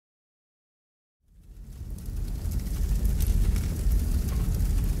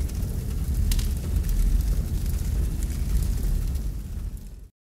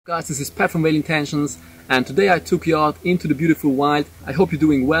Guys, this is Pat from Veiledintentions, and today I took you out into the beautiful wild. I hope you're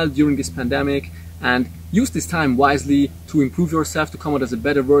doing well during this pandemic and use this time wisely to improve yourself, to come out as a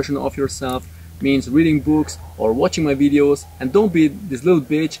better version of yourself. Means reading books or watching my videos, and don't be this little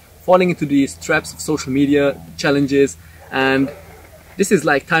bitch falling into these traps of social media challenges. And this is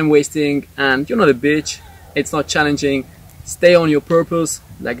like time wasting, and you're not a bitch. It's not challenging. Stay on your purpose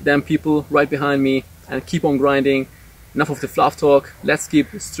like them people right behind me and keep on grinding. Enough of the fluff talk. Let's skip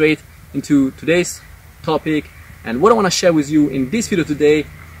straight into today's topic. And what I want to share with you in this video today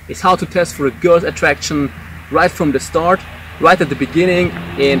is how to test for a girl's attraction right from the start, right at the beginning,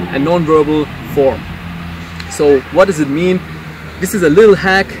 in a non-verbal form. So what does it mean? This is a little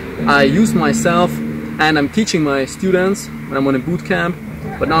hack I use myself and I'm teaching my students when I'm on a boot camp,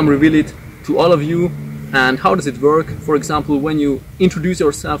 but now I'm revealing it to all of you. And how does it work? For example, when you introduce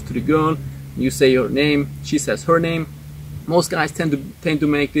yourself to the girl, you say your name, she says her name. Most guys tend to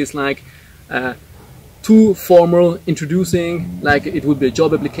make this like too formal, introducing, like it would be a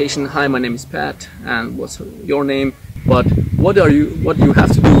job application. Hi, my name is Pat, and what's your name? But what you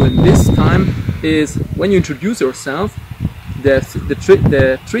have to do in this time is, when you introduce yourself,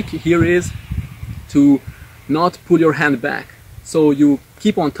 the trick here is to not pull your hand back. So you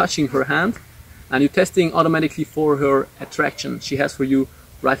keep on touching her hand, and you're testing automatically for her attraction she has for you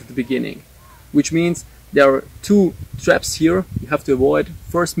right at the beginning. Which means there are two traps here you have to avoid.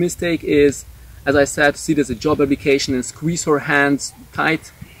 First mistake is, as I said, see it as a job application and squeeze her hands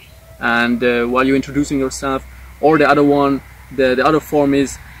tight, and while you're introducing yourself. Or the other one, the other form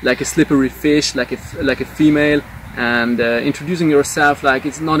is like a slippery fish, like a female, and introducing yourself like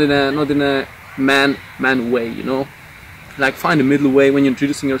it's not in a man way, you know. Like find a middle way when you're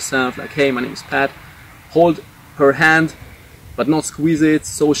introducing yourself, like, hey, my name is Pat. Hold her hand, but not squeeze it,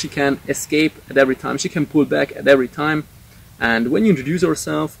 so she can escape at every time. She can pull back at every time. And when you introduce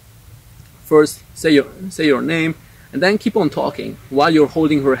yourself, first say your name, and then keep on talking while you're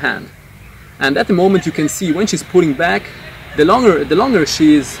holding her hand. And at the moment you can see when she's pulling back, the longer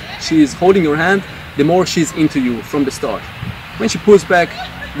she's holding your hand, the more she's into you from the start. When she pulls back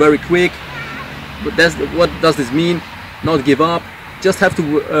very quick, what does this mean? Not give up. Just have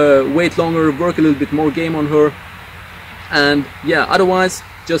to wait longer, work a little bit more game on her. And yeah, otherwise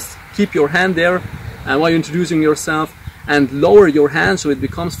just keep your hand there, and while you're introducing yourself, and lower your hand so it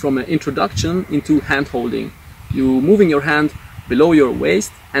becomes from an introduction into hand holding. You moving your hand below your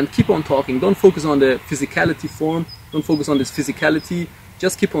waist and keep on talking. Don't focus on the physicality form, don't focus on this physicality,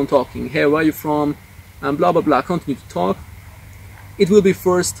 just keep on talking. Hey, where are you from? And blah blah blah. Continue to talk. It will be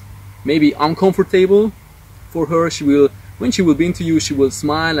first maybe uncomfortable for her. When she will be into you, she will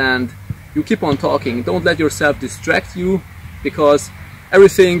smile, and you keep on talking. Don't let yourself distract you, because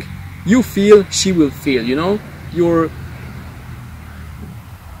everything you feel, she will feel, you know.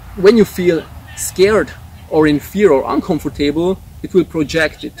 When you feel scared or in fear or uncomfortable, it will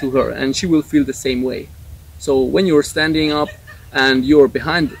project it to her, and she will feel the same way. So when you're standing up and you're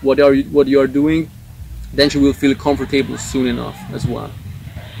behind what you are doing, then she will feel comfortable soon enough as well.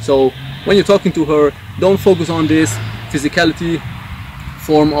 So when you're talking to her, don't focus on this physicality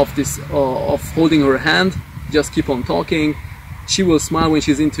form of holding her hand. Just keep on talking. She will smile when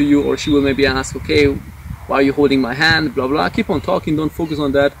she's into you, or she will maybe ask, okay, why are you holding my hand, blah blah. Keep on talking, don't focus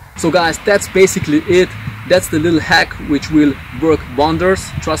on that. So guys, that's basically it. That's the little hack which will work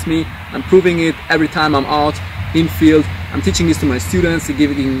wonders. Trust me, I'm proving it every time I'm out in field. I'm teaching this to my students. They're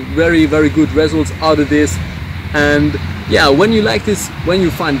giving very good results out of this. And yeah, when you like this, when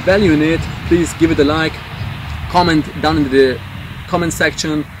you find value in it, please give it a like, comment down in the comment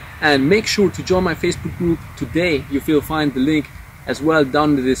section, and make sure to join my Facebook group today. You will find the link as well down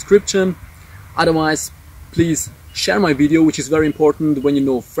in the description. Otherwise, please share my video, which is very important when you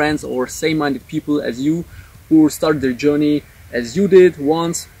know friends or same-minded people as you, who started their journey as you did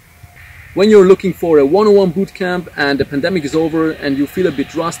once. When you're looking for a one-on-one bootcamp and the pandemic is over and you feel a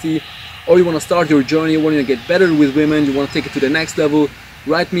bit rusty, or you want to start your journey, you want to get better with women, you want to take it to the next level,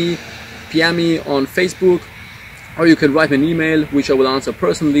 write me, PM me on Facebook, or you can write me an email, which I will answer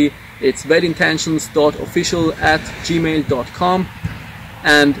personally. It's veiledintentions.official@gmail.com.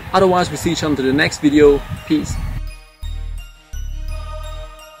 And otherwise, we see each other in the next video. Peace.